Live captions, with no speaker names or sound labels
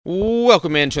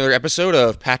Welcome into another episode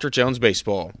of Patrick Jones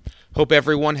Baseball. Hope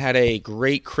everyone had a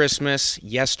great Christmas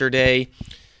yesterday,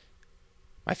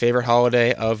 my favorite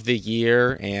holiday of the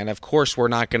year. And of course, we're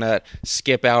not going to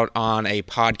skip out on a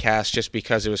podcast just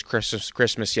because it was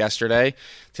Christmas yesterday.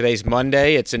 Today's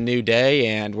Monday. It's a new day,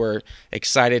 and we're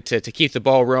excited to keep the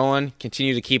ball rolling,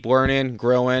 continue to keep learning,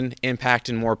 growing,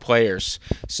 impacting more players.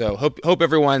 So hope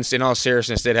everyone's, in all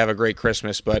seriousness, did have a great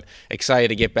Christmas, but excited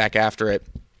to get back after it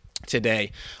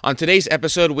today. On today's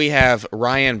episode, we have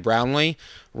Ryan Brownlee.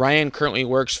 Ryan currently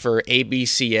works for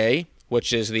ABCA,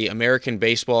 which is the American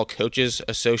Baseball Coaches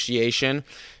Association,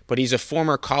 but he's a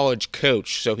former college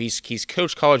coach. So he's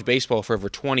coached college baseball for over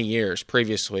 20 years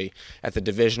previously at the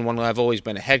Division I level. He's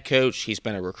been a head coach. He's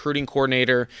been a recruiting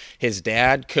coordinator. His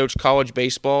dad coached college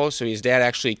baseball, so his dad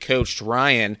actually coached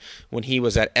Ryan when he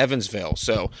was at Evansville.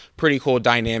 So pretty cool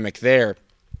dynamic there.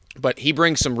 But he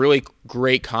brings some really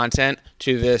great content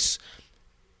to this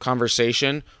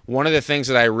conversation. One of the things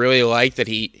that I really like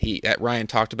that Ryan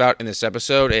talked about in this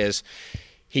episode is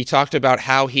he talked about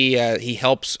how he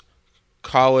helps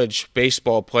college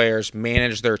baseball players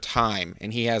manage their time,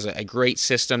 and he has a great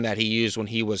system that he used when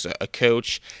he was a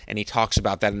coach, and he talks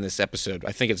about that in this episode.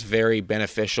 I think it's very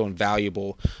beneficial and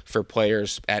valuable for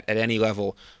players at any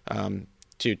level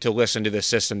to listen to the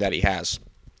system that he has.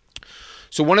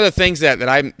 So one of the things that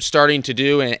I'm starting to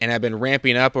do and I've been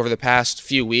ramping up over the past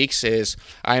few weeks is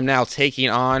I am now taking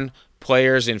on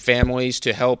players and families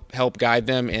to help guide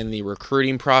them in the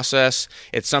recruiting process.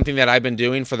 It's something that I've been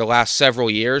doing for the last several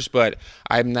years, but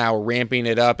I'm now ramping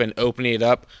it up and opening it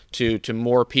up to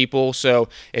more people. So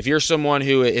if you're someone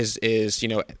who is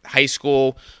high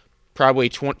school, probably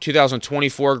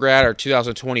 2024 grad or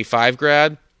 2025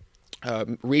 grad,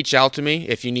 reach out to me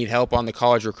if you need help on the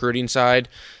college recruiting side.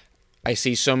 I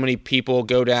see so many people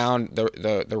go down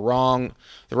the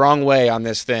wrong way on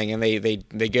this thing, and they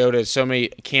go to so many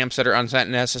camps that are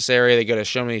unnecessary. They go to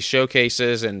so many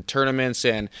showcases and tournaments,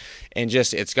 and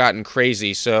just it's gotten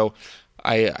crazy. So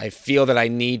I feel that I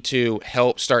need to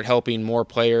start helping more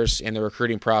players in the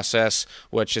recruiting process,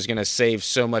 which is going to save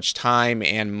so much time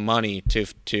and money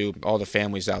to all the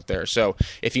families out there. So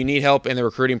if you need help in the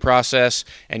recruiting process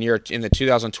and you're in the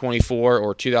 2024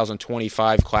 or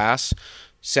 2025 class,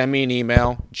 send me an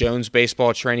email,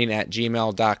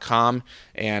 jonesbaseballtraining@gmail.com,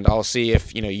 and I'll see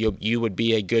if you would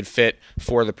be a good fit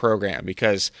for the program,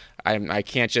 because I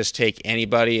can't just take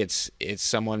anybody. It's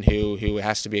someone who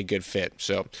has to be a good fit.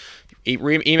 So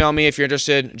email me if you're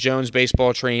interested,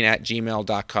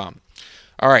 jonesbaseballtraining@gmail.com.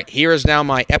 All right, here is now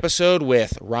my episode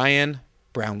with Ryan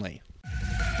Brownlee.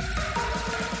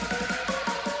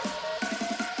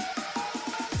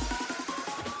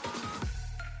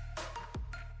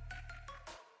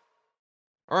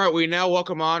 All right, we now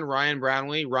welcome on Ryan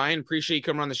Brownlee. Ryan, appreciate you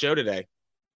coming on the show today.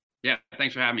 Yeah,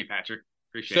 thanks for having me, Patrick.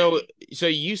 Appreciate it. So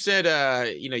you said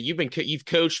you've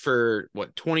coached for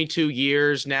 22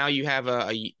 years now. You have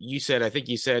I think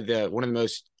you said one of the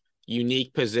most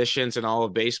unique positions in all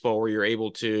of baseball, where you're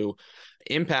able to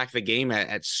impact the game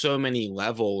at so many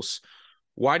levels.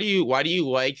 Why do you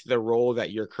like the role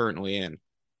that you're currently in?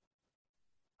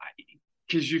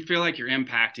 Because you feel like you're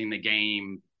impacting the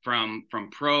game from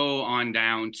pro on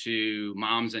down to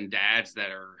moms and dads that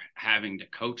are having to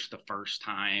coach the first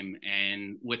time.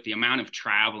 And with the amount of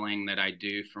traveling that I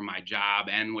do for my job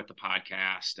and with the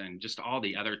podcast and just all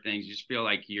the other things, you just feel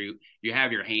like you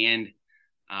have your hand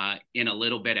in a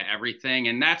little bit of everything.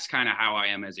 And that's kind of how I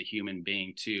am as a human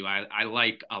being too. I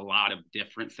like a lot of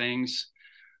different things.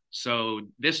 So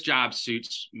this job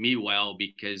suits me well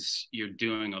because you're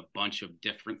doing a bunch of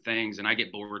different things, and I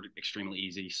get bored extremely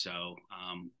easy. So,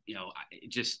 it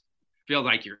just feels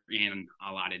like you're in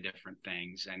a lot of different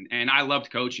things. And I loved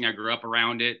coaching. I grew up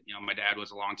around it. My dad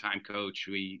was a longtime coach.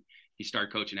 He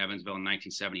started coaching Evansville in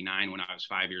 1979 when I was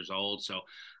 5 years old. So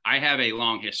I have a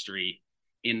long history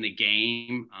in the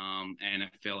game. And I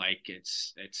feel like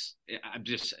it's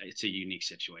a unique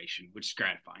situation, which is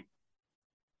gratifying.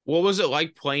 What was it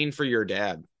like playing for your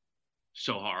dad?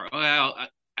 So hard. Well,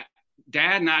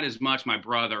 Dad, not as much. My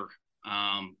brother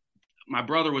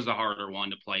was the harder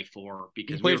one to play for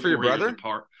because you played for your brother?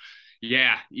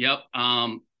 Yeah. Yep.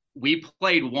 We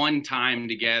played one time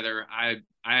together. I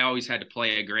always had to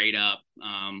play a grade up,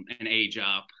 an age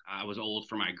up. I was old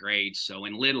for my grades. So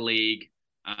in Little League,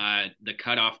 the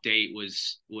cutoff date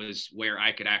was where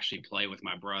I could actually play with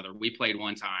my brother. We played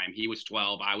one time. He was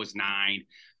 12. I was 9.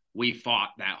 We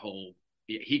fought that whole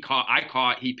I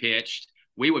caught, he pitched.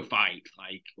 We would fight.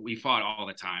 Like, we fought all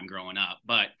the time growing up,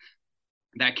 but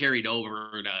that carried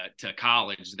over to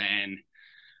college then,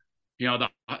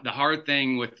 The hard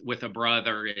thing with a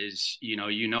brother is,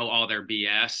 all their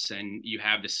BS, and you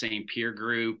have the same peer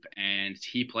group, and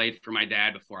he played for my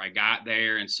dad before I got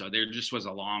there. And so there just was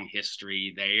a long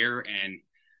history there.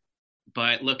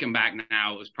 But looking back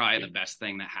now, it was probably the best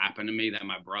thing that happened to me that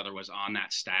my brother was on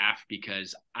that staff,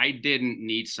 because I didn't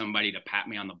need somebody to pat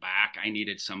me on the back. I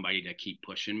needed somebody to keep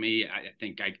pushing me. I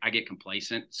think I get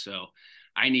complacent. So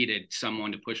I needed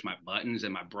someone to push my buttons,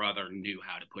 and my brother knew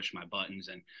how to push my buttons.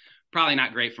 And probably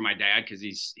not great for my dad, because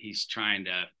he's trying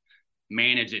to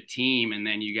manage a team, and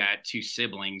then you got two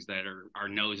siblings that are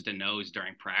nose to nose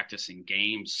during practice and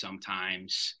games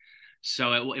sometimes.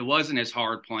 So it wasn't as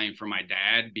hard playing for my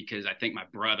dad, because I think my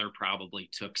brother probably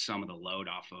took some of the load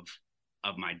off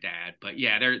of my dad. But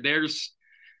yeah, there's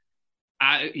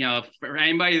for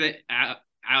anybody that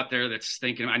out there that's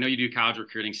thinking, I know you do college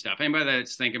recruiting stuff. Anybody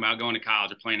that's thinking about going to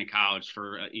college or playing in college,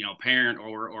 for parent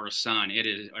or a son, it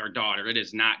is, or a daughter, it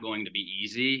is not going to be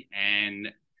easy.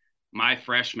 And my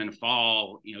freshman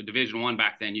fall, Division I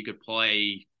back then, you could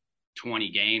play 20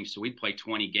 games. So we'd play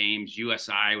 20 games.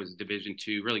 USI was a Division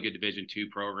II, really good Division II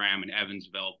program in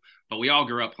Evansville, but we all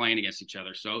grew up playing against each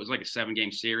other. So it was like a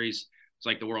 7-game series. It's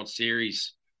like the World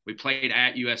Series. We played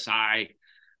at USI.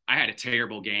 I had a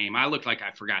terrible game. I looked like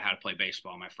I forgot how to play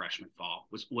baseball my freshman fall.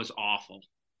 Was awful,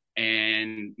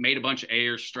 and made a bunch of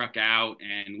errors, struck out.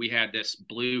 And we had this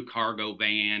blue cargo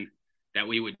van that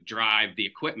we would drive the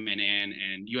equipment in,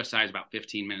 and USI is about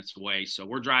 15 minutes away. So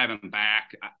we're driving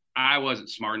back. I wasn't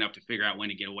smart enough to figure out when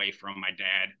to get away from my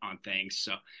dad on things.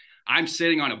 So I'm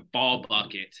sitting on a ball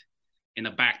bucket in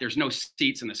the back. There's no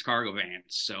seats in this cargo van.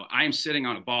 So I'm sitting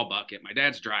on a ball bucket. My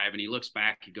dad's driving. He looks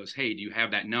back. He goes, "Hey, do you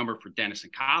have that number for Denison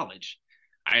College?"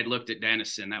 I had looked at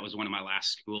Denison. That was one of my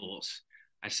last schools.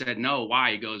 I said, "No,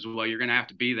 why?" He goes, "Well, you're going to have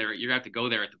to be there. You're going to have to go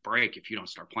there at the break if you don't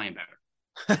start playing better."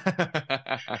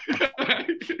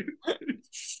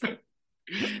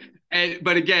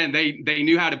 But again, they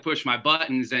knew how to push my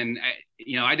buttons, and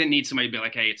I didn't need somebody to be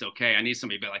like, "Hey, it's okay." I need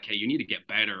somebody to be like, "Hey, you need to get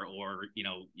better, or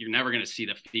you're never going to see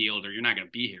the field, or you're not going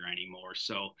to be here anymore."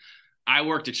 So I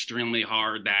worked extremely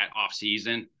hard that off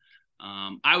season.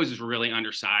 I was just really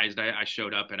undersized. I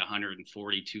showed up at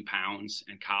 142 pounds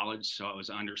in college, so I was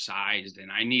undersized,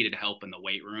 and I needed help in the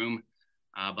weight room.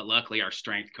 But luckily, our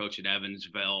strength coach at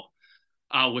Evansville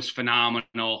was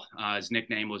phenomenal. His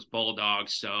nickname was Bulldog,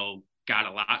 so got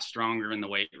a lot stronger in the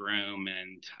weight room,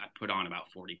 and I put on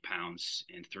about 40 pounds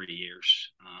in 3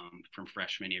 years, from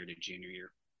freshman year to junior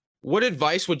year. What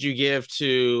advice would you give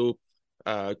to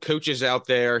coaches out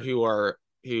there who are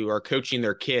coaching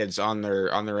their kids on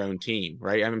their own team,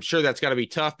 right? I'm sure that's got to be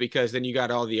tough, because then you got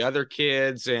all the other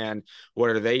kids, and what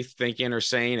are they thinking or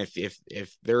saying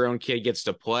if their own kid gets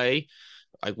to play?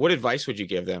 Like, what advice would you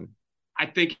give them? I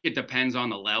think it depends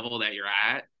on the level that you're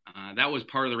at. That was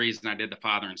part of the reason I did the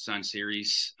father and son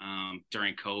series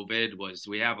during COVID. Was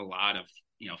we have a lot of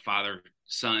father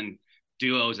son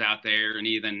duos out there, and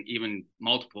even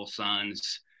multiple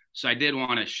sons. So I did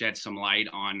want to shed some light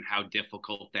on how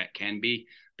difficult that can be.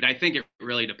 But I think it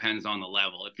really depends on the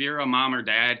level. If you're a mom or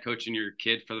dad coaching your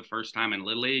kid for the first time in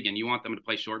Little League, and you want them to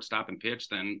play shortstop and pitch,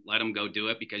 then let them go do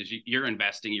it, because you're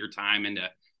investing your time into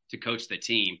to coach the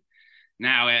team.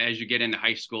 Now, as you get into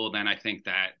high school, then I think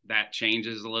that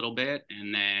changes a little bit.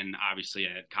 And then obviously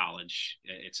at college,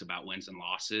 it's about wins and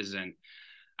losses. And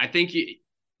I think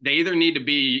they either need to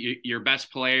be your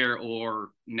best player or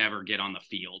never get on the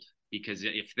field, because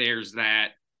if there's that,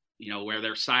 where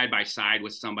they're side by side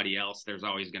with somebody else, there's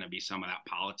always going to be some of that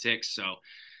politics. So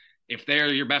if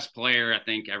they're your best player, I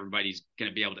think everybody's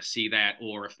going to be able to see that.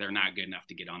 Or if they're not good enough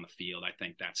to get on the field, I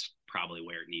think that's probably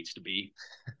where it needs to be.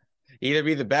 Either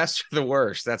be the best or the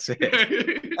worst. That's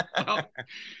it. Well,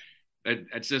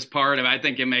 it's just part of, I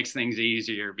think it makes things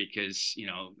easier, because,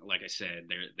 like I said,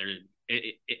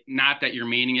 not that you're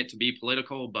meaning it to be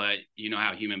political, but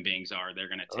how human beings are. They're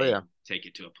going to take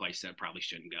it to a place that probably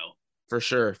shouldn't go. For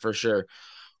sure. For sure.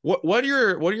 What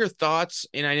are your thoughts?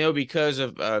 And I know because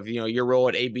of your role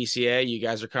at ABCA, you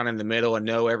guys are kind of in the middle and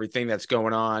know everything that's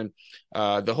going on.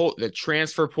 The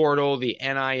transfer portal, the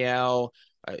NIL.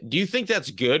 Do you think that's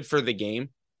good for the game?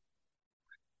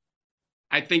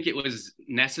 I think it was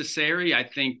necessary. I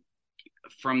think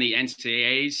from the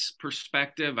NCAA's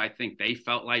perspective, I think they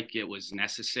felt like it was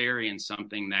necessary and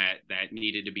something that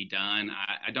needed to be done.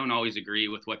 I don't always agree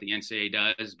with what the NCAA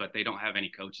does, but they don't have any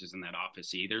coaches in that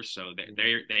office either. So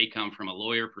they come from a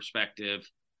lawyer perspective,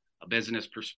 a business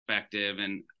perspective,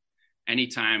 and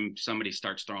anytime somebody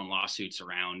starts throwing lawsuits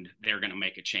around, they're going to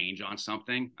make a change on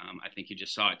something. I think you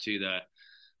just saw it too.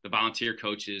 the volunteer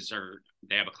coaches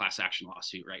they have a class action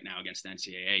lawsuit right now against the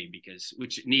NCAA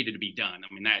which needed to be done.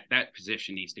 I mean, that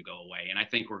position needs to go away. And I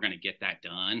think we're going to get that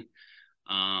done.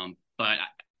 But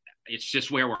it's just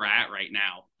where we're at right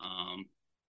now.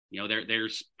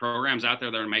 There's programs out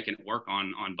there that are making it work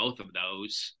on both of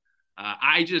those.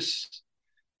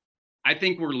 I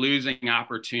think we're losing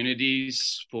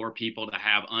opportunities for people to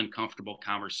have uncomfortable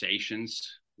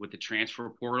conversations with the transfer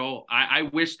portal. I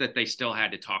wish that they still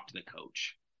had to talk to the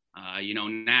coach.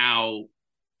 Now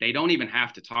they don't even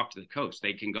have to talk to the coach.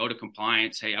 They can go to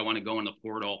compliance. Hey, I want to go in the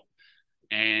portal.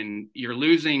 And you're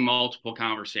losing multiple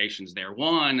conversations there.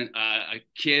 One, a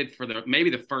kid maybe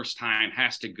the first time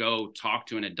has to go talk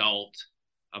to an adult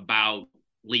about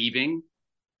leaving.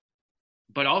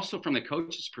 But also from the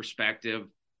coach's perspective,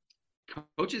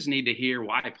 coaches need to hear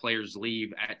why players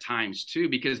leave at times too,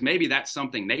 because maybe that's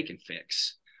something they can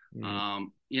fix.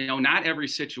 Not every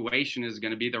situation is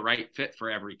going to be the right fit for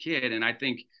every kid. And I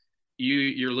think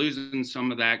you're losing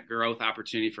some of that growth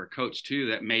opportunity for a coach too,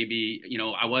 that maybe,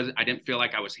 I didn't feel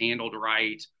like I was handled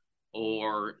right,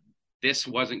 or this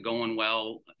wasn't going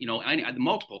well,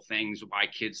 multiple things why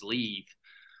kids leave.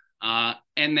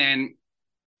 And then,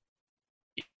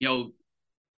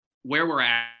 where we're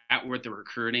at with the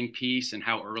recruiting piece and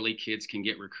how early kids can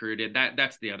get recruited,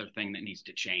 that's the other thing that needs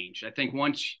to change. I think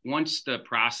once the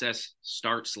process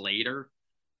starts later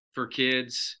for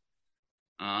kids,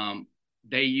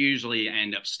 they usually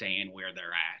end up staying where they're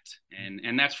at.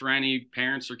 And that's for any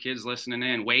parents or kids listening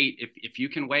in. Wait, if you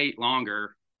can wait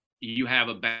longer, you have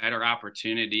a better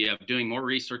opportunity of doing more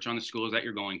research on the schools that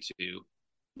you're going to,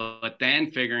 but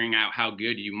then figuring out how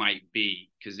good you might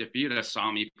be. Because if you'd have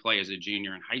saw me play as a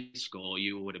junior in high school,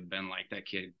 you would have been like, that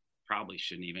kid probably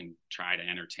shouldn't even try to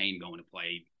entertain going to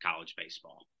play college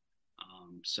baseball.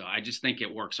 So I just think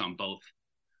it works on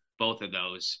both of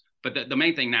those. But the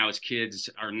main thing now is kids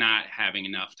are not having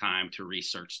enough time to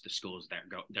research the schools that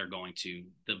they're going to.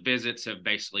 The visits have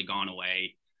basically gone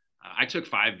away. I took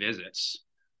 5 visits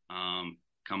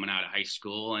coming out of high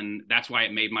school, and that's why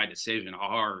it made my decision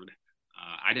hard.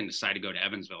 I didn't decide to go to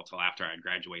Evansville till after I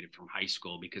graduated from high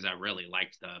school, because I really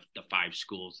liked the 5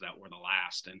 schools that were the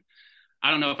last. And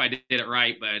I don't know if I did it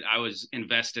right, but I was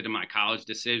invested in my college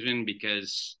decision,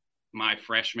 because my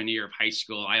freshman year of high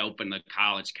school, I opened the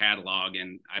college catalog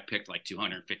and I picked like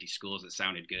 250 schools that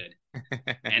sounded good,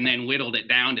 and then whittled it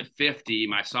down to 50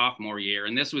 my sophomore year.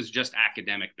 And this was just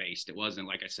academic based. It wasn't,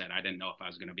 like I said, I didn't know if I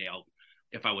was going to be able,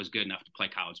 if I was good enough to play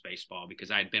college baseball, because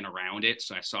I had been around it.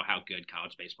 So I saw how good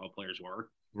college baseball players were.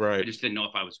 Right. I just didn't know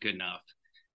if I was good enough.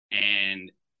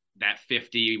 And that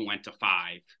 50 went to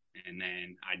 5. And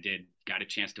then I got a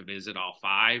chance to visit all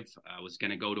 5. I was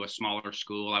going to go to a smaller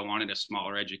school. I wanted a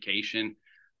smaller education.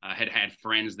 Had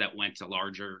friends that went to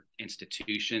larger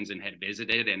institutions and had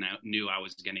visited, and I knew I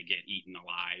was going to get eaten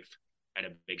alive at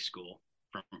a big school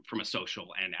from a social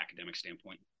and academic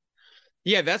standpoint.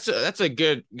 Yeah, that's a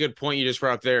good point you just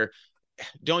brought up there.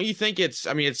 Don't you think it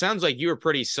sounds like you're a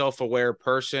pretty self-aware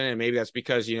person, and maybe that's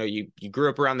because, you grew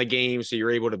up around the game, so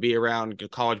you're able to be around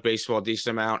college baseball a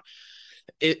decent amount.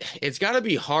 It's got to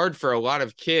be hard for a lot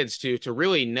of kids to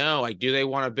really know, like, do they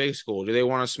want a big school? Do they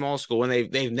want a small school when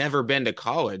they've never been to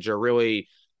college or really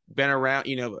been around,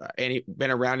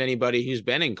 been around anybody who's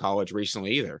been in college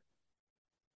recently either?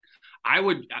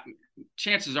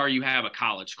 Chances are you have a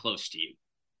college close to you.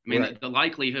 I mean, right. The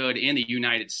likelihood in the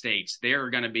United States, there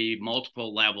are going to be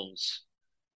multiple levels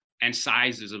and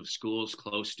sizes of schools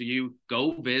close to you.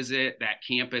 Go visit that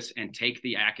campus and take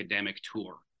the academic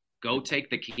tour. Go take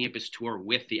the campus tour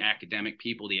with the academic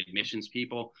people, the admissions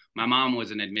people. My mom was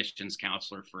an admissions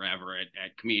counselor forever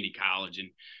at community college,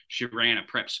 and she ran a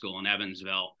prep school in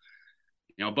Evansville.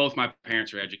 Both my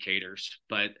parents are educators,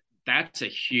 but that's a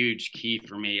huge key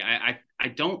for me. I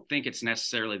don't think it's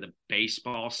necessarily the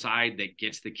baseball side that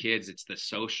gets the kids. It's the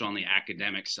social and the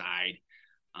academic side.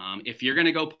 If you're going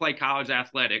to go play college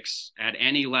athletics at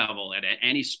any level, at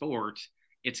any sport,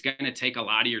 it's going to take a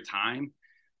lot of your time.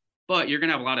 But you're going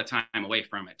to have a lot of time away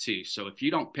from it too. So if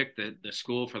you don't pick the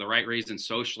school for the right reasons,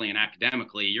 socially and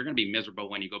academically, you're going to be miserable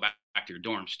when you go back to your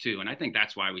dorms too. And I think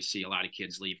that's why we see a lot of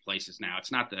kids leave places now.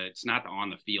 It's not the on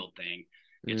the field thing.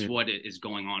 It's what is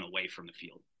going on away from the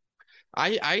field.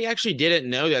 I actually didn't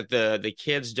know that the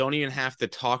kids don't even have to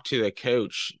talk to the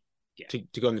coach to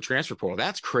go in the transfer portal.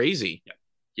 That's crazy.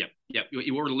 Yep.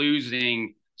 We're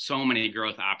losing so many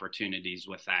growth opportunities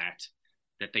with that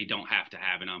they don't have to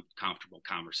have an uncomfortable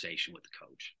conversation with the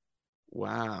coach.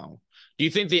 Wow. Do you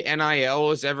think the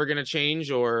NIL is ever going to change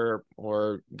or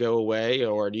go away,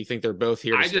 or do you think they're both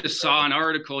here? I just saw an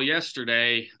article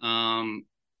yesterday,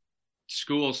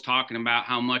 schools talking about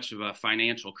how much of a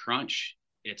financial crunch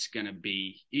it's going to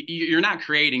be, you're not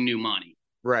creating new money.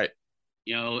 Right.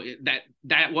 You know,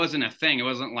 that wasn't a thing. It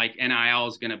wasn't like NIL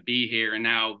is going to be here and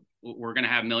now we're going to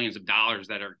have millions of dollars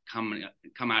that are come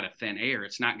out of thin air.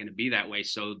 It's not going to be that way.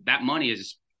 So that money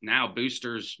is now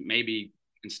boosters, maybe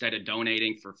instead of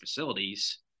donating for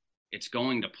facilities, it's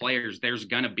going to players. There's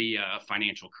going to be a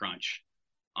financial crunch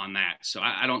on that. So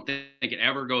I don't think it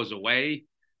ever goes away.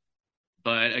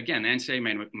 But again, the NCAA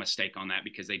made a mistake on that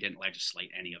because they didn't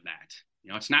legislate any of that.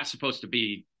 You know, it's not supposed to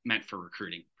be meant for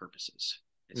recruiting purposes.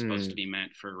 It's supposed to be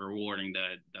meant for rewarding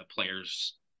the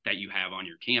players that you have on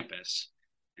your campus.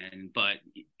 But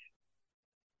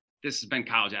this has been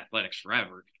college athletics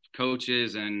forever.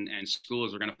 Coaches and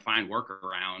schools are going to find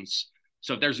workarounds.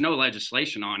 So if there's no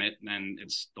legislation on it, then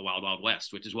it's the wild, wild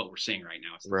west, which is what we're seeing right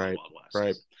now. It's the wild, wild west.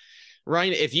 Right.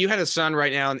 Ryan, if you had a son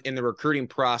right now in the recruiting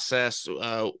process,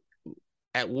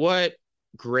 at what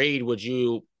grade would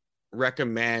you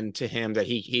recommend to him that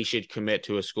he should commit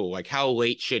to a school? Like, how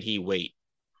late should he wait?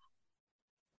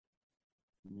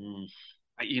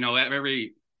 You know,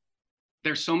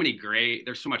 there's so much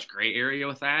gray area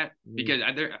with that because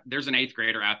there's an 8th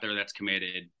grader out there that's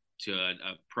committed to a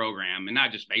program, and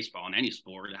not just baseball, in any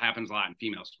sport. It happens a lot in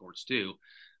female sports too,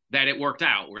 that it worked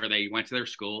out where they went to their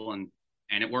school and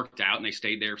it worked out and they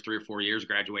stayed there 3 or 4 years,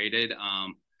 graduated.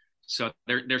 So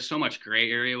there's so much gray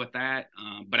area with that.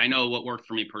 But I know what worked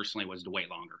for me personally was to wait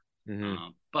longer.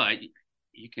 But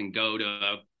you can go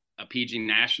to a PG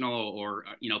National or,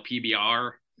 you know,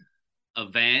 PBR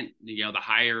event, you know, the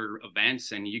higher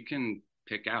events, and you can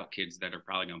pick out kids that are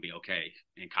probably going to be okay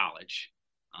in college.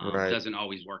 It doesn't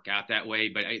always work out that way,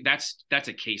 but that's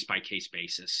a case by case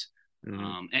basis.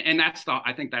 And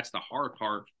I think that's the hard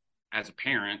part as a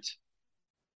parent,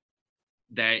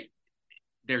 that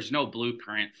there's no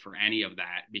blueprint for any of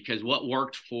that, because what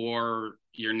worked for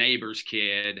your neighbor's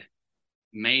kid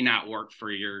may not work for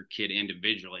your kid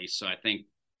individually. So I think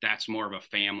that's more of a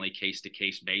family case to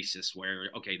case basis where,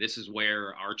 okay, this is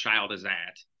where our child is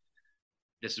at.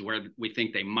 This is where we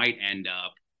think they might end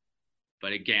up.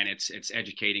 But again, it's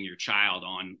educating your child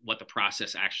on what the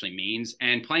process actually means.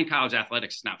 And playing college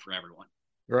athletics is not for everyone.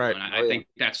 Right. And I think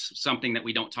that's something that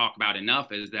we don't talk about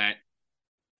enough, is that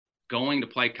going to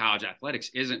play college athletics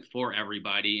isn't for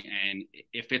everybody. And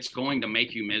if it's going to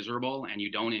make you miserable and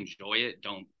you don't enjoy it,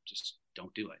 don't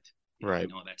do it. Right. You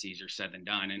know, that's easier said than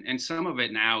done. And some of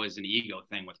it now is an ego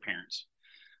thing with parents.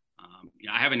 You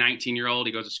know, I have a 19-year-old.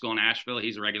 He goes to school in Asheville.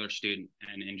 He's a regular student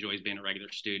and enjoys being a regular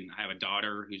student. I have a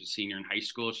daughter who's a senior in high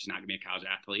school. She's not going to be a college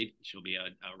athlete. She'll be a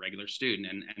regular student.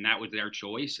 And that was their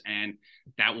choice. And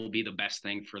that will be the best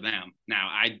thing for them.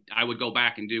 Now, I would go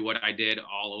back and do what I did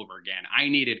all over again. I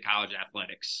needed college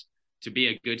athletics to be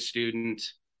a good student.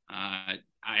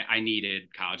 I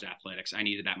needed college athletics. I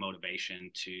needed that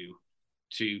motivation to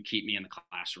keep me in the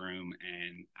classroom,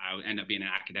 and I would end up being an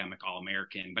academic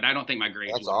All-American. But I don't think my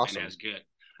grades would have been as good.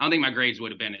 I don't think my grades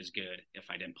would have been as good if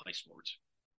I didn't play sports.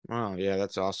 Wow, yeah,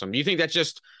 that's awesome. Do you think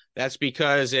that's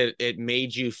because it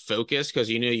made you focus because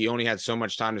you knew you only had so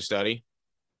much time to study?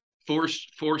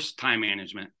 Forced time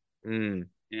management. You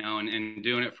know, and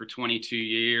doing it for 22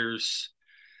 years,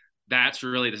 that's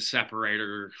really the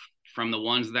separator from the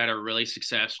ones that are really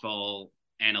successful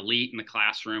and elite in the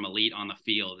classroom, elite on the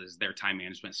field, is their time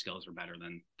management skills are better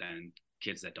than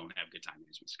kids that don't have good time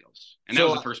management skills. And that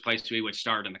was the first place we would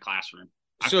start, in the classroom.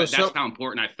 That's how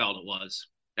important I felt it was.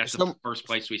 That's the first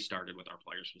place we started with our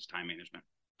players, was time management.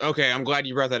 Okay, I'm glad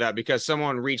you brought that up, because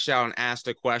someone reached out and asked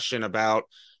a question about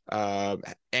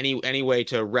any way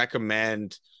to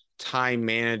recommend time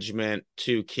management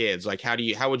to kids. Like,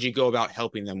 how would you go about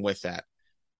helping them with that?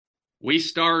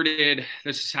 This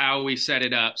is how we set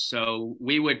it up. So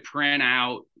we would print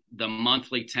out the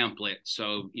monthly template.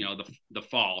 So, you know, the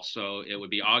fall. So it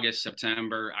would be August,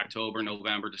 September, October,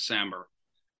 November, December.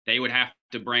 They would have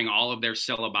to bring all of their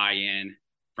syllabi in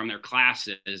from their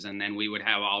classes, and then we would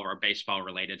have all of our baseball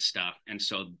related stuff. And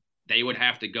so they would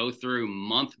have to go through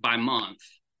month by month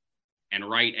and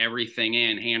write everything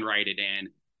in, handwrite it in.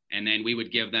 And then we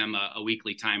would give them a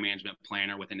weekly time management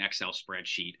planner with an Excel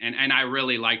spreadsheet. And I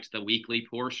really liked the weekly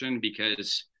portion,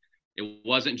 because it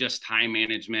wasn't just time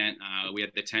management. We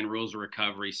had the 10 rules of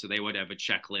recovery. So they would have a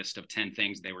checklist of 10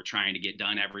 things they were trying to get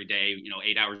done every day. You know,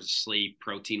 8 hours of sleep,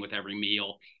 protein with every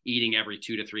meal, eating every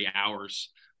 2 to 3 hours,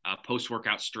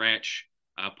 post-workout stretch,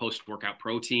 post-workout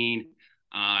protein,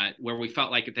 where we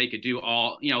felt like if they could do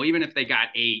all, you know, even if they got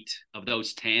 8 of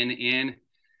those 10 in,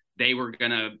 they were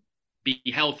going to be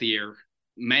healthier,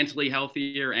 mentally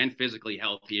healthier and physically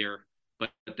healthier,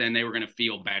 but then they were going to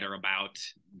feel better about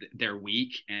their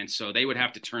week. And so they would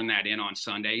have to turn that in on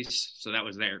Sundays. So that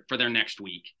was for their next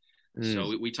week. So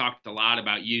Mm. we talked a lot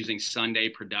about using Sunday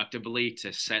productively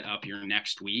to set up your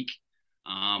next week.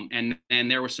 And then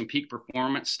there was some peak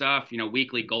performance stuff,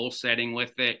 weekly goal setting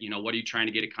with it. What are you trying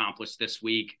to get accomplished this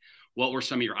week? What were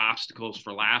some of your obstacles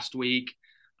for last week?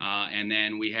 And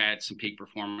then we had some peak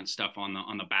performance stuff on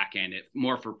the back end,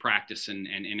 more for practice and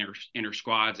inter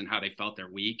squads and how they felt their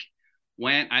week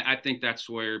went. I think that's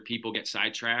where people get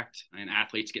sidetracked and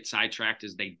athletes get sidetracked,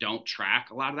 is they don't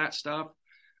track a lot of that stuff.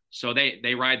 So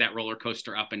they ride that roller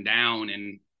coaster up and down.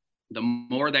 And the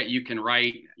more that you can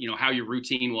write, how your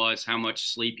routine was, how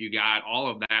much sleep you got, all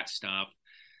of that stuff,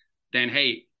 then,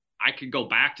 hey, I could go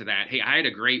back to that. Hey, I had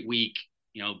a great week,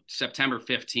 September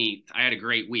 15th, I had a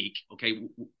great week. Okay.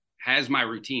 Has my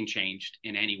routine changed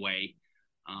in any way?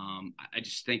 I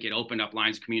just think it opened up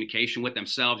lines of communication with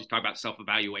themselves. You talk about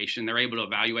self-evaluation. They're able to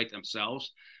evaluate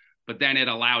themselves, but then it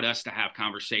allowed us to have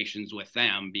conversations with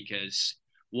them, because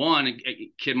one,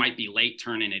 a kid might be late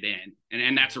turning it in,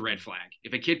 and that's a red flag.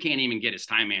 If a kid can't even get his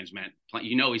time management,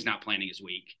 he's not planning his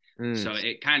week. So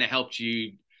it kind of helps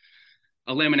you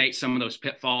eliminate some of those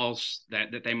pitfalls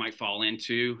that they might fall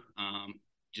into,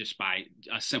 just by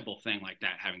a simple thing like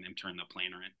that, having them turn the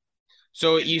planner in.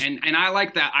 So and I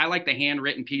like that. I like the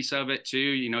handwritten piece of it too.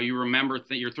 You remember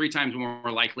you're 3 times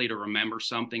more likely to remember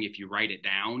something if you write it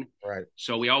down. right.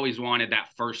 So we always wanted that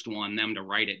first one, them to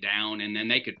write it down, and then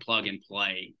they could plug and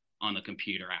play on the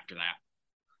computer after that.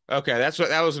 Okay, that's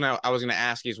what I was gonna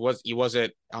ask you. Was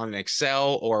it on an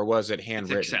Excel or was it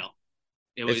handwritten? It's Excel.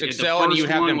 It's Excel, and you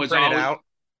have them print it out.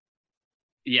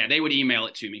 Yeah, they would email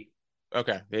it to me.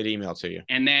 Okay, they'd email to you.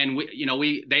 And then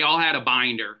they all had a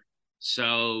binder.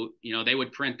 So, they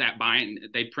would print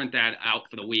they'd print that out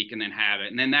for the week and then have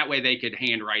it. And then that way they could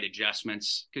handwrite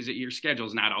adjustments, because your schedule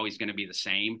is not always going to be the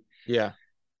same. Yeah.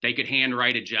 They could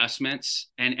handwrite adjustments.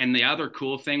 And the other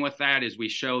cool thing with that is we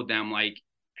showed them, like,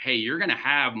 hey, you're going to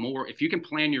have more, if you can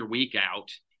plan your week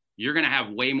out, you're going to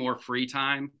have way more free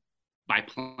time by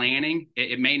planning.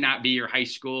 It may not be your high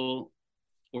school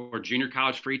or junior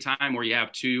college free time where you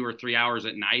have 2 or 3 hours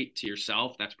at night to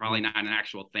yourself. That's probably not an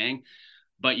actual thing.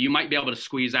 But you might be able to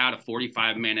squeeze out a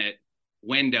 45-minute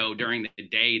window during the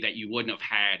day that you wouldn't have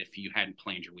had if you hadn't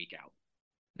planned your week out.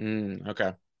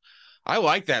 Okay. I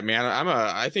like that, man.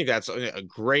 I think that's a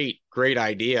great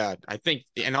idea. I think,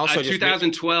 and also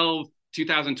 2012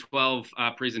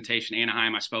 presentation,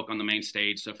 Anaheim, I spoke on the main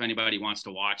stage. So if anybody wants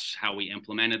to watch how we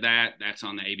implemented that, that's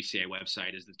on the ABCA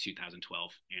website, is the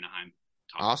 2012 Anaheim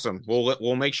talk. Awesome.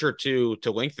 We'll make sure to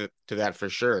link to that for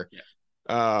sure.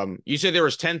 Yeah. You said there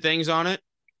was 10 things on it?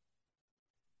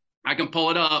 I can pull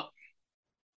it up.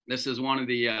 This is one of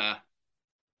the,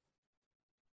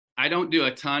 I don't do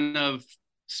a ton of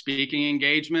speaking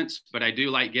engagements, but I do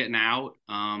like getting out.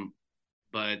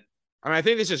 But I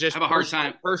think this is just have a hard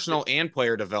time, personal and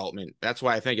player development. That's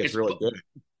why I think it's really good.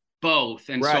 Both.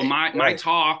 And so my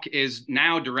talk is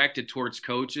now directed towards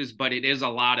coaches, but it is a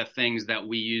lot of things that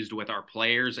we used with our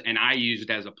players, and I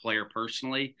used as a player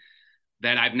personally,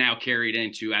 that I've now carried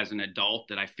into as an adult,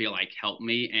 that I feel like helped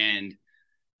me. And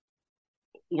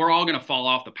we're all going to fall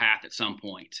off the path at some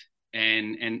point.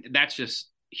 And that's just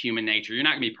human nature. You're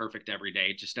not going to be perfect every day.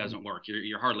 It just doesn't work.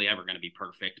 You're hardly ever going to be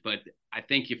perfect. But I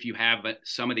think if you have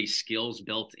some of these skills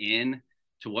built in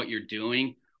to what you're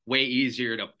doing, way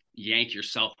easier to yank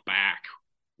yourself back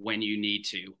when you need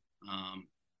to.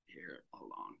 Here,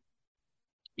 hold on.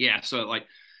 Yeah. So like,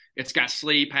 it's got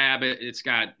sleep habit, it's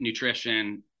got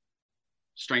nutrition,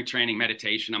 strength training,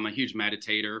 meditation. I'm a huge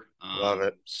meditator. Love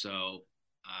it. So,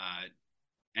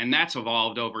 and that's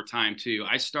evolved over time too.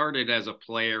 I started as a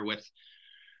player with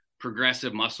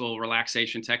progressive muscle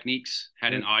relaxation techniques,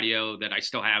 had an audio that I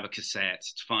still have, a cassette.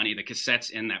 It's funny, the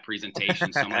cassette's in that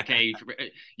presentation. So I'm like, hey,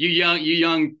 you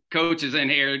young coaches in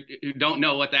here who don't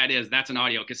know what that is, that's an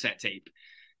audio cassette tape.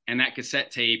 And that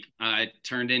cassette tape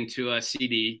turned into a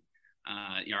CD.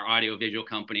 Our audio visual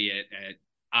company at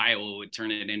Iowa would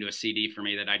turn it into a CD for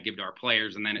me that I'd give to our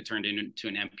players. And then it turned into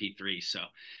an MP3. So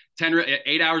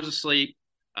 8 hours of sleep,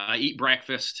 eat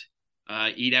breakfast,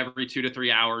 eat every 2 to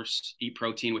 3 hours, eat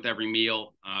protein with every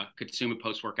meal, consume a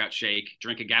post-workout shake,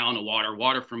 drink a gallon of water.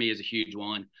 Water for me is a huge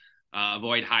one.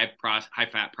 Avoid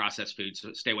high-fat processed foods,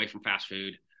 so stay away from fast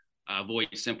food. Avoid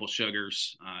simple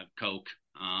sugars, Coke,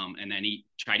 and then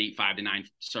try to eat 5 to 9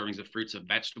 servings of fruits and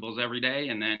vegetables every day,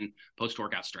 and then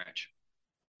post-workout stretch.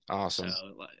 Awesome. So,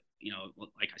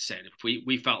 like I said, if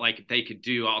we felt like if they could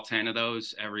do all 10 of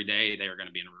those every day, they were going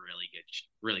to be in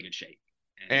really good shape.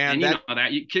 And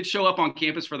kids show up on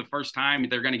campus for the first time,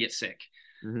 they're going to get sick.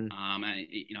 Mm-hmm.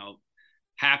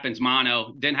 Happens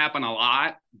didn't happen a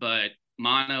lot, but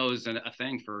mono is a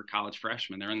thing for college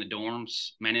freshmen. They're in the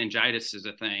dorms. Meningitis is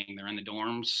a thing. They're in the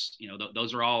dorms.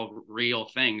 Those are all real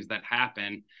things that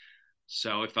happen.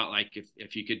 So it felt like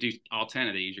if you could do all 10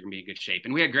 of these, you're going to be in good shape.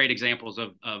 And we had great examples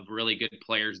of really good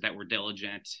players that were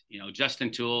diligent.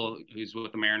 Justin Toole, who's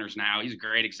with the Mariners now, he's a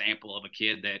great example of a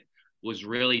kid that was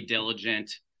really diligent,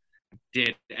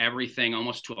 did everything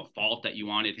almost to a fault that you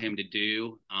wanted him to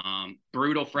do.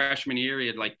 Brutal freshman year. He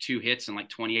had like 2 hits and like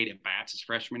 28 at bats his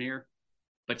freshman year.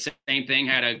 But same thing,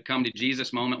 had a come to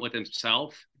Jesus moment with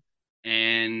himself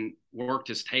and worked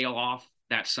his tail off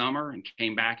that summer and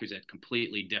came back. He was a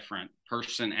completely different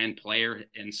person and player.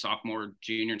 In sophomore,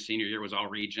 junior, and senior year was all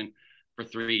region for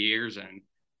 3 years and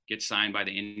gets signed by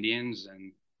the Indians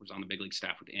and was on the big league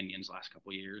staff with the Indians last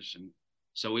couple of years. And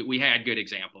so we had good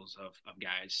examples of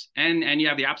guys. And you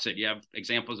have the opposite. You have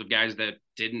examples of guys that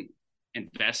didn't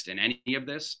invest in any of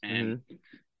this and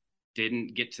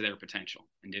didn't get to their potential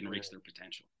and didn't reach their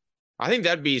potential. I think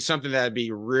that'd be something that'd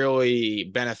be really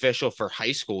beneficial for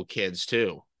high school kids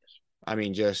too. I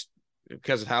mean, just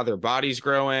because of how their body's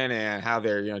growing and how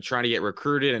they're, trying to get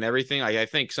recruited and everything. I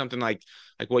think something like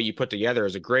what you put together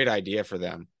is a great idea for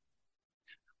them.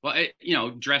 Well,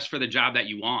 dress for the job that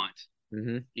you want,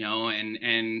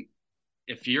 and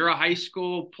if you're a high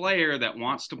school player that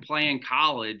wants to play in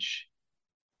college,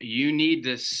 you need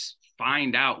to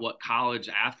find out what college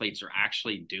athletes are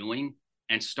actually doing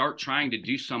and start trying to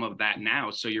do some of that now.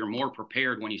 So you're more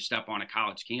prepared when you step on a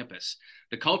college campus.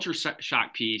 The culture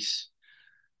shock piece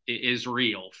is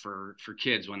real for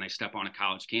kids when they step on a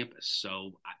college campus.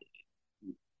 So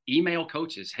email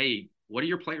coaches, hey, what do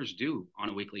your players do on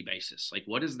a weekly basis? Like,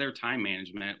 what is their time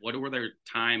management? What were their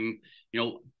time,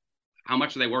 how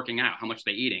much are they working out? How much are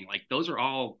they eating? Like, those are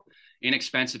all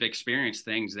inexpensive experience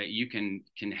things that you can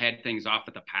head things off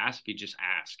at the pass if you just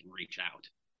ask and reach out.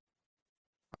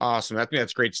 Awesome. I think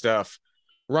that's great stuff.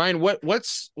 Ryan, what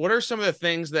are some of the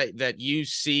things that you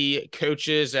see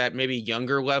coaches at maybe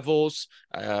younger levels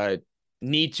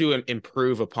need to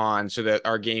improve upon so that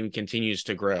our game continues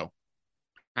to grow?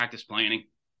 Practice planning.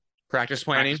 Practice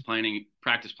planning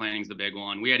is the big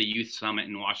one. We had a youth summit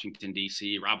in Washington,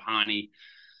 D.C. Rob Haney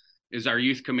is our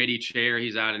youth committee chair.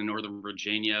 He's out in Northern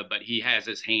Virginia, but he has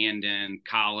his hand in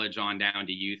college on down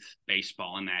to youth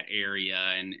baseball in that area.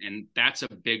 And that's a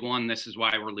big one. This is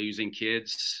why we're losing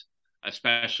kids,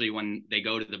 especially when they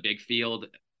go to the big field.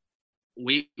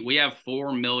 We have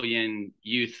 4 million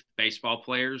youth baseball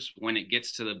players. When it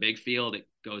gets to the big field, it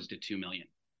goes to 2 million.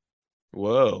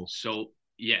 Whoa. So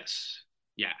yes.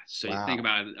 Yeah. So wow. You think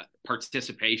about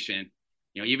participation,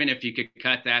 even if you could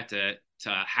cut that to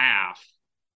half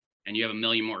and you have 1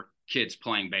 million more kids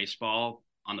playing baseball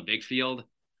on the big field,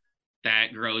 that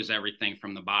grows everything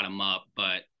from the bottom up.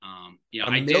 But,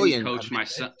 I didn't coach my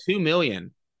son. 2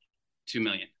 million. 2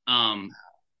 million.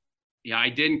 I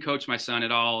didn't coach my son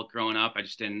at all growing up. I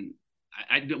just didn't.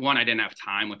 I didn't have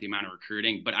time with the amount of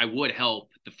recruiting, but I would help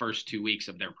the first 2 weeks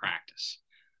of their practice.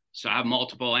 So I have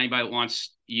multiple. Anybody that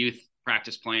wants youth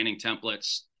practice planning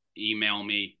templates, email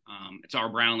me. It's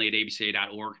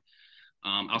rbrownlee@abca.org.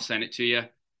 I'll send it to you.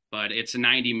 But it's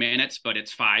 90 minutes, but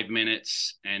it's 5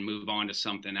 minutes and move on to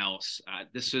something else.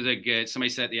 This was somebody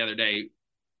said the other day,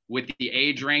 with the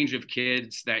age range of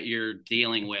kids that you're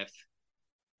dealing with,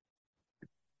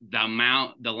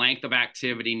 the length of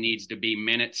activity needs to be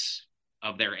minutes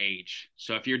of their age.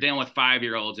 So if you're dealing with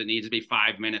 5-year-olds, it needs to be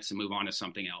 5 minutes and move on to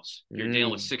something else. If you're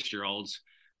dealing with 6-year-olds,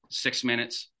 6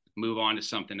 minutes, move on to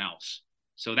something else.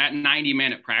 So that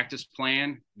 90-minute practice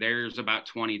plan, there's about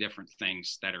 20 different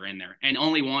things that are in there. And you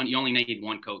only need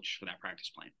one coach for that practice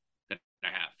plan that I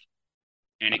have.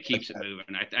 And it keeps it moving.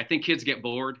 I think kids get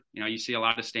bored. You see a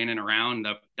lot of standing around.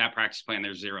 That practice plan,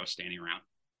 there's 0 standing around.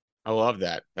 I love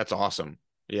that. That's awesome.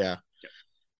 Yeah. Yep.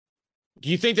 Do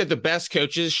you think that the best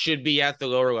coaches should be at the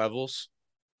lower levels?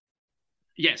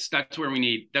 Yes, that's where we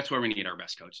need our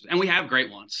best coaches, and we have great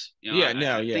ones. I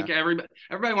think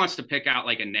everybody wants to pick out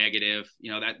like a negative.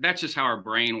 That's just how our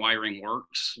brain wiring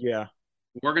works. Yeah,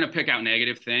 we're going to pick out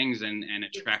negative things and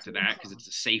attract to that because it's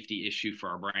a safety issue for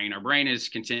our brain. Our brain is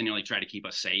continually trying to keep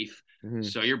us safe,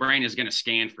 so your brain is going to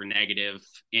scan for negative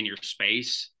in your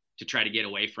space to try to get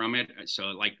away from it. So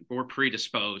like we're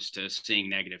predisposed to seeing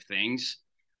negative things.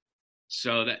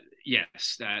 So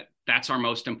that's our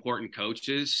most important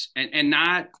coaches, and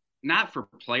not for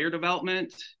player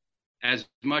development as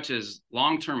much as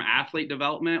long-term athlete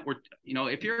development.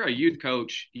 If you're a youth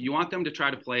coach, you want them to try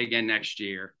to play again next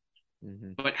year,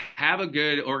 but have a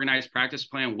good organized practice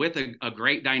plan with a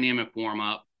great dynamic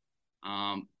warm-up.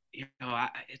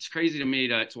 It's crazy to me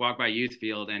to walk by a youth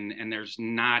field and there's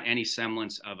not any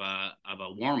semblance of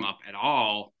a warm-up at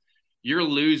all. you're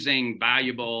losing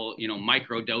valuable,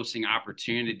 micro dosing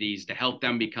opportunities to help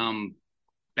them become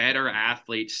better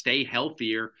athletes, stay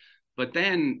healthier, but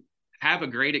then have a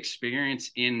great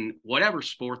experience in whatever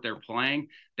sport they're playing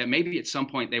that maybe at some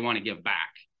point they want to give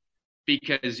back.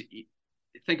 Because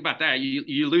think about that.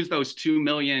 You lose those 2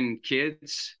 million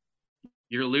kids.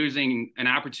 You're losing an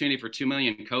opportunity for 2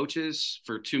 million coaches,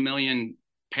 for 2 million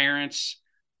parents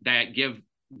that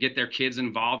get their kids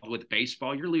involved with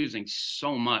baseball. You're losing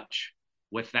so much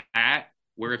with that,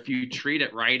 where if you treat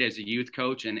it right as a youth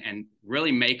coach and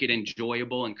really make it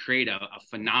enjoyable and create a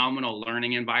phenomenal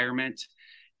learning environment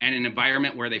and an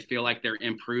environment where they feel like they're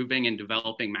improving and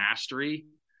developing mastery.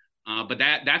 But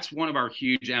that's one of our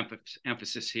huge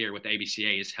emphasis here with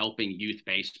ABCA is helping youth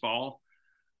baseball,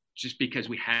 just because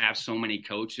we have so many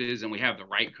coaches and we have the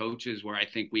right coaches where I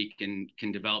think we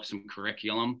can develop some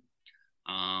curriculum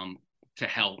to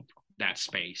help that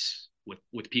space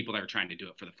with people that are trying to do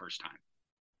it for the first time.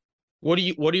 What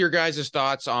are your guys'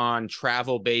 thoughts on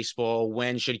travel baseball?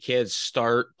 When should kids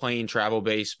start playing travel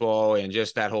baseball and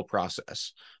just that whole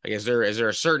process? Like, is there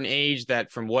a certain age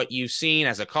that, from what you've seen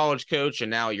as a college coach and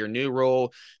now your new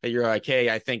role, that you're like, hey,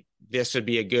 I think this would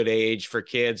be a good age for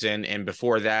kids, and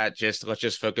before that, let's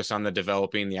just focus on the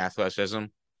developing the athleticism?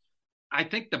 I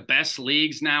think the best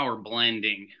leagues now are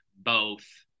blending both.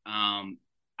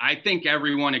 I think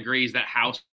everyone agrees that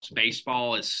house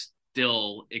baseball is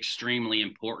still extremely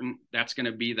important. That's going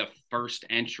to be the first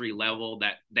entry level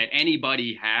that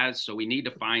anybody has. So we need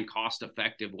to find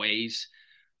cost-effective ways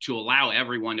to allow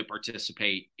everyone to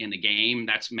participate in the game.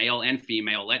 That's male and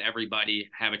female. Let everybody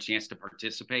have a chance to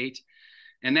participate.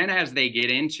 And then as they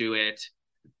get into it,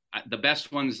 the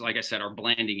best ones, like I said, are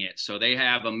blending it. So they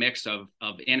have a mix of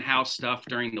in-house stuff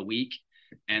during the week,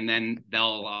 and then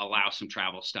they'll allow some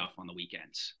travel stuff on the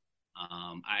weekends.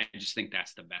 I just think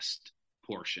that's the best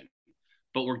portion.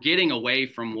 But we're getting away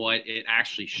from what it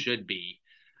actually should be.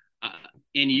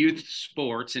 In youth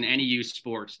sports, in any youth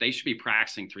sports, they should be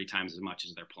practicing 3 times as much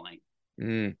as they're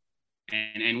playing.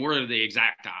 And we're the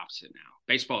exact opposite now.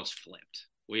 Baseball is flipped.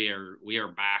 We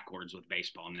are backwards with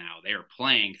baseball now. They are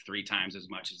playing 3 times as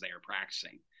much as they are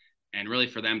practicing. And really,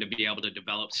 for them to be able to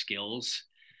develop skills,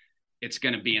 it's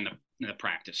going to be in the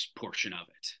practice portion of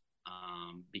it.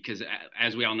 Because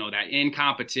as we all know, that in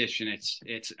competition,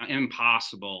 it's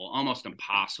impossible, almost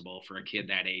impossible for a kid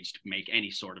that age to make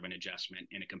any sort of an adjustment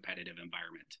in a competitive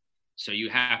environment. So you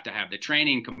have to have the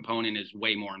training component is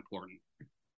way more important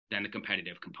than the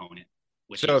competitive component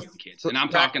with young kids. And I'm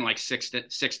talking like 6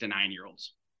 to 9 year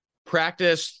olds.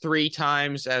 Practice 3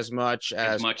 times as much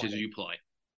as you play.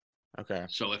 Okay.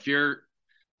 So if you're,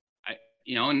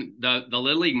 and the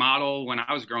Little League model when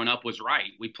I was growing up was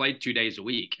right. We played 2 days a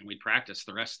week and we'd practice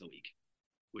the rest of the week.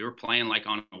 We were playing like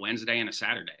on a Wednesday and a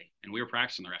Saturday, and we were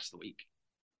practicing the rest of the week.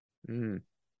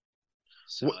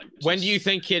 So when do you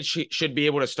think kids should be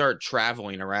able to start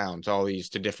traveling around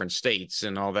to different states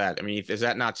and all that? I mean, is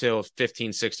that not till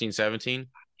 15, 16, 17?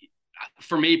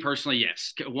 For me personally,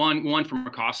 yes. One from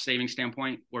a cost saving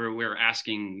standpoint, where we're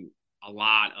asking a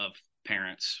lot of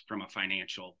parents from a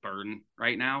financial burden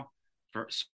right now.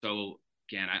 So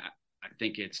again, I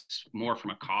think it's more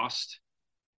from a cost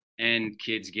and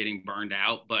kids getting burned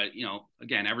out. But,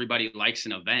 again, everybody likes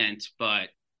an event, but,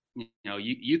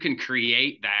 you can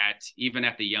create that even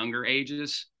at the younger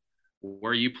ages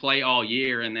where you play all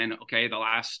year and then, okay, the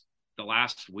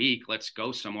last week, let's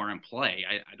go somewhere and play.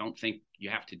 I don't think you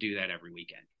have to do that every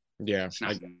weekend. Yeah.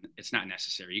 It's not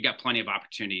necessary. You got plenty of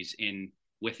opportunities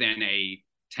within a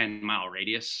 10-mile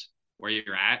radius where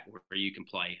you're at, where you can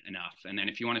play enough. And then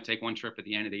if you want to take one trip at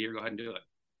the end of the year, go ahead and do it.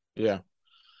 Yeah.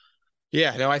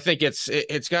 Yeah, no, I think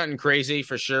it's gotten crazy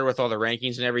for sure with all the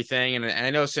rankings and everything. And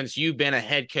I know since you've been a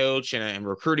head coach and a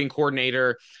recruiting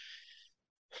coordinator,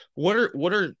 what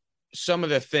are some of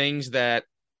the things that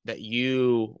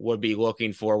you would be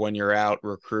looking for when you're out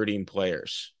recruiting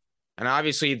players? And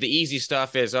obviously the easy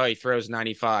stuff is, he throws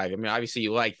 95. I mean, obviously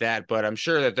you like that, but I'm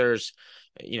sure that there's,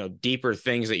 deeper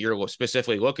things that you're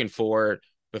specifically looking for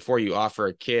before you offer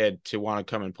a kid to want to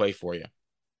come and play for you.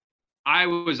 I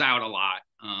was out a lot.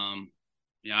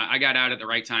 I got out at the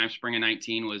right time. Spring of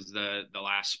 19 was the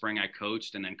last spring I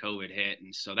coached, and then COVID hit.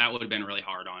 And so that would have been really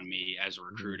hard on me as a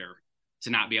recruiter to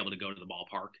not be able to go to the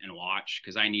ballpark and watch,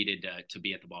 because I needed to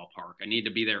be at the ballpark. I needed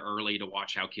to be there early to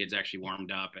watch how kids actually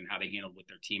warmed up and how they handled with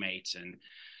their teammates, and,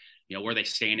 were they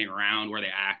standing around, were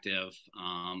they active?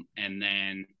 And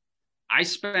then I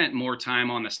spent more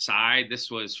time on the side. This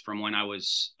was from when I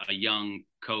was a young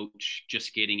coach,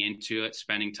 just getting into it,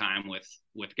 spending time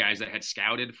with guys that had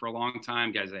scouted for a long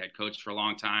time, guys that had coached for a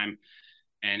long time,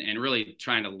 and really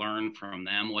trying to learn from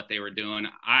them what they were doing.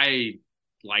 I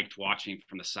liked watching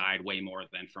from the side way more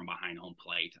than from behind home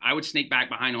plate. I would sneak back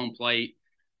behind home plate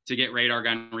to get radar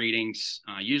gun readings.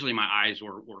 Usually my eyes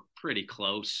were pretty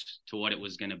close to what it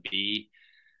was going to be.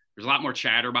 There's a lot more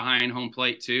chatter behind home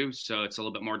plate too, so it's a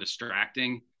little bit more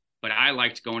distracting. But I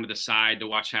liked going to the side to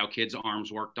watch how kids'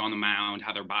 arms worked on the mound,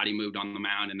 how their body moved on the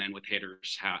mound, and then with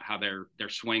hitters, how their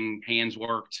swing hands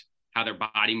worked, how their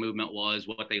body movement was,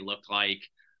 what they looked like.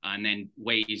 And then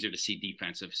way easier to see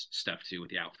defensive stuff too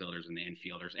with the outfielders and the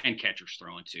infielders and catchers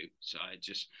throwing too. So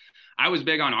I was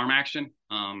big on arm action.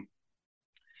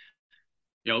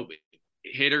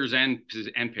 Hitters and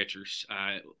pitchers.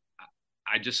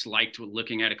 I just liked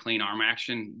looking at a clean arm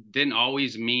action. Didn't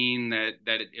always mean that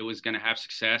it was going to have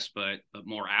success, but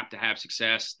more apt to have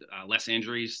success, less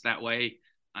injuries that way.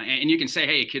 And you can say,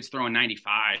 hey, a kid's throwing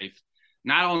 95.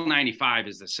 Not all 95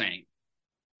 is the same.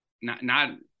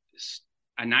 Not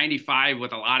a 95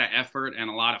 with a lot of effort and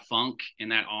a lot of funk in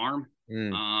that arm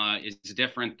is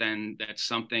different than that's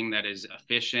something that is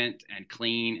efficient and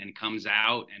clean and comes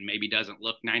out and maybe doesn't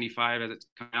look 95 as it's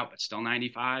come out, but still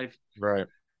 95. Right.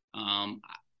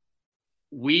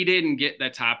 We didn't get the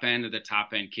top end of the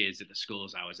top end kids at the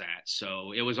schools I was at.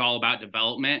 So it was all about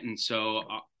development. And so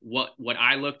what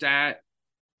I looked at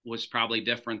was probably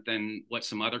different than what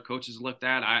some other coaches looked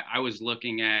at. I was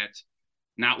looking at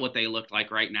not what they looked like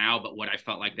right now, but what I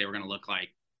felt like they were going to look like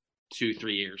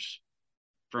 2-3 years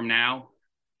from now.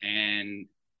 And,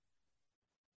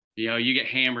 you get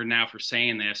hammered now for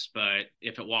saying this, but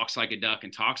if it walks like a duck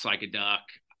and talks like a duck,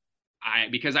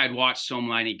 because I'd watched so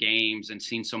many games and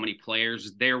seen so many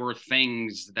players, there were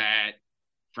things that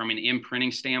from an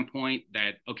imprinting standpoint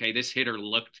that, okay, this hitter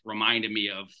reminded me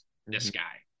of this guy,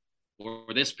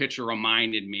 or this pitcher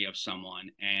reminded me of someone.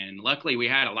 And luckily we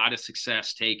had a lot of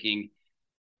success taking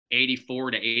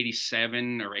 84 to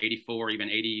 87 or 84, even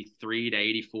 83 to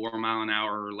 84 mile an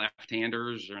hour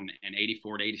left-handers and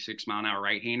 84 to 86 mile an hour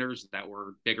right-handers that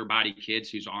were bigger body kids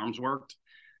whose arms worked.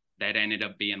 That ended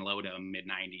up being low to mid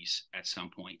 90s at some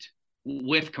point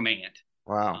with command.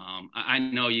 Wow. I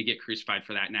know you get crucified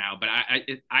for that now, but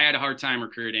I had a hard time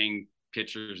recruiting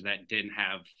pitchers that didn't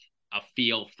have a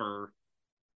feel for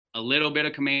a little bit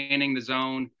of commanding the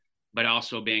zone, but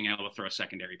also being able to throw a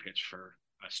secondary pitch for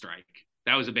a strike.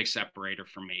 That was a big separator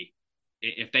for me.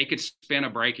 If they could spin a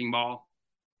breaking ball,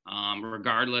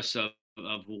 regardless of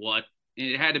what,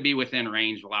 it had to be within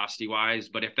range velocity wise,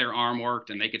 but if their arm worked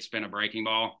and they could spin a breaking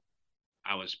ball,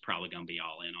 I was probably going to be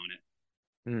all in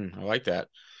on it. I like that.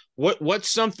 What's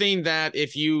something that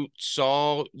if you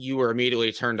saw, you were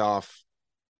immediately turned off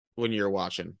when you're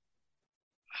watching?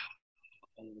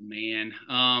 Oh man.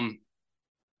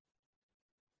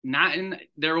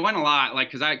 There wasn't a lot,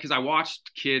 like, cause I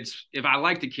watched kids. If I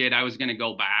liked a kid, I was going to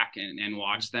go back and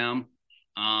watch them.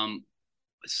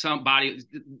 Some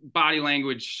body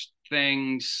language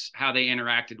things, how they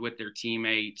interacted with their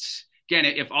teammates. Again,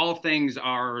 if all things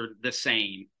are the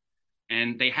same,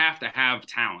 and they have to have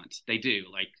talent, they do,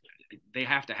 like they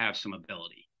have to have some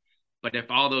ability. But if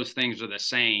all those things are the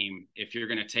same, if you're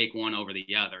going to take one over the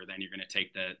other, then you're going to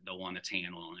take the one that's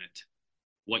handling it,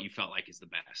 what you felt like is the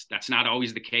best. That's not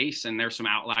always the case, and there's some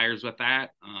outliers with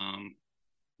that.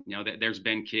 There's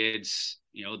been kids,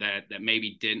 that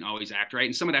maybe didn't always act right,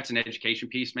 and some of that's an education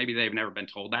piece. Maybe they've never been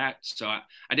told that. So I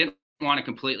didn't want to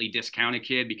completely discount a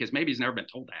kid because maybe he's never been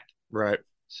told that. Right.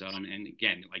 So, and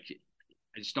again, like,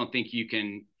 I just don't think you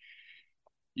can't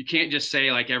just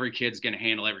say like every kid's going to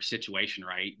handle every situation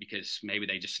right, because maybe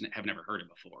they just have never heard it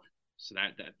before. So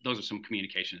that those are some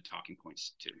communication and talking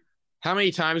points too. How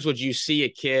many times would you see a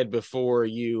kid before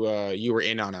you were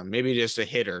in on him? Maybe just a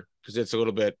hitter, because it's a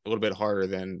little bit harder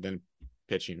than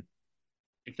pitching.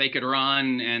 If they could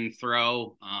run and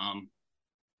throw,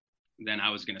 then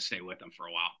I was going to stay with them for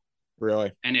a while.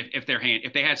 Really? And if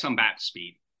they had some bat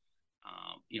speed,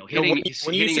 hitting.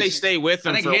 When you say stay with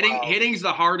them, I think hitting's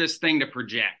the hardest thing to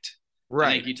project. Right.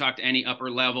 I think you talk to any upper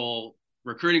level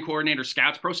recruiting coordinator,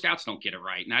 scouts, pro scouts don't get it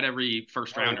right. Not every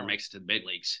first rounder makes it to the big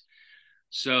leagues.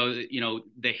 So,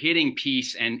 the hitting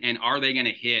piece and are they going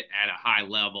to hit at a high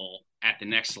level at the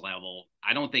next level?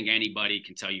 I don't think anybody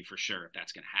can tell you for sure if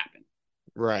that's going to happen.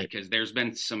 Right. Because there's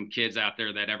been some kids out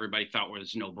there that everybody thought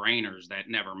was no-brainers that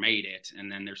never made it. And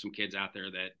then there's some kids out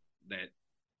there that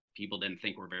people didn't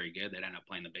think were very good that ended up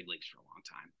playing the big leagues for a long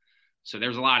time. So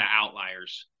there's a lot of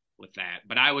outliers with that.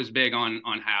 But I was big on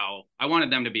how I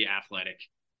wanted them to be athletic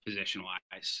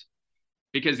position-wise.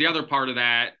 Because the other part of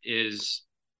that is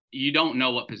you don't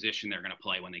know what position they're going to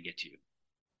play when they get to you.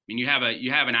 I mean, you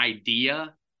have an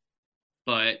idea,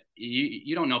 but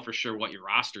you don't know for sure what your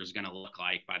roster is going to look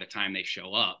like by the time they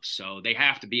show up. So they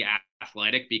have to be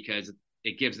athletic because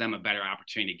it gives them a better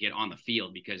opportunity to get on the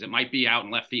field, because it might be out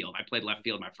in left field. I played left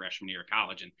field my freshman year of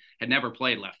college and had never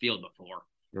played left field before.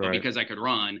 Right. But because I could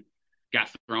run, got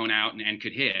thrown out and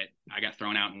could hit, I got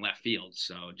thrown out in left field.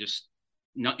 So just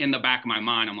in the back of my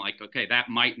mind, I'm like, okay, that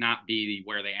might not be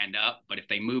where they end up, but if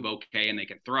they move okay and they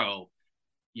can throw,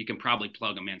 you can probably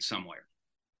plug them in somewhere.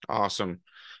 Awesome.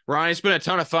 Ryan, it's been a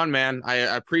ton of fun, man. I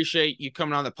appreciate you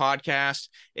coming on the podcast.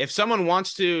 If someone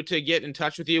wants to get in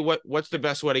touch with you, what's the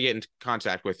best way to get in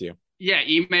contact with you? Yeah,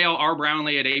 email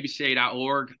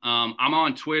rbrownlee@abca.org. I'm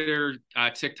on Twitter,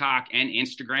 TikTok, and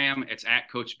Instagram. It's at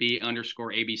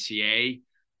CoachB_ABCA.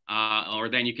 Or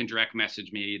then you can direct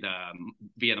message me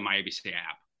via the MyABCA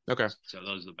app. Okay. So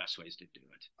those are the best ways to do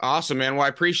it. Awesome, man. Well, I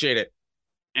appreciate it.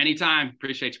 Anytime.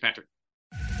 Appreciate you, Patrick.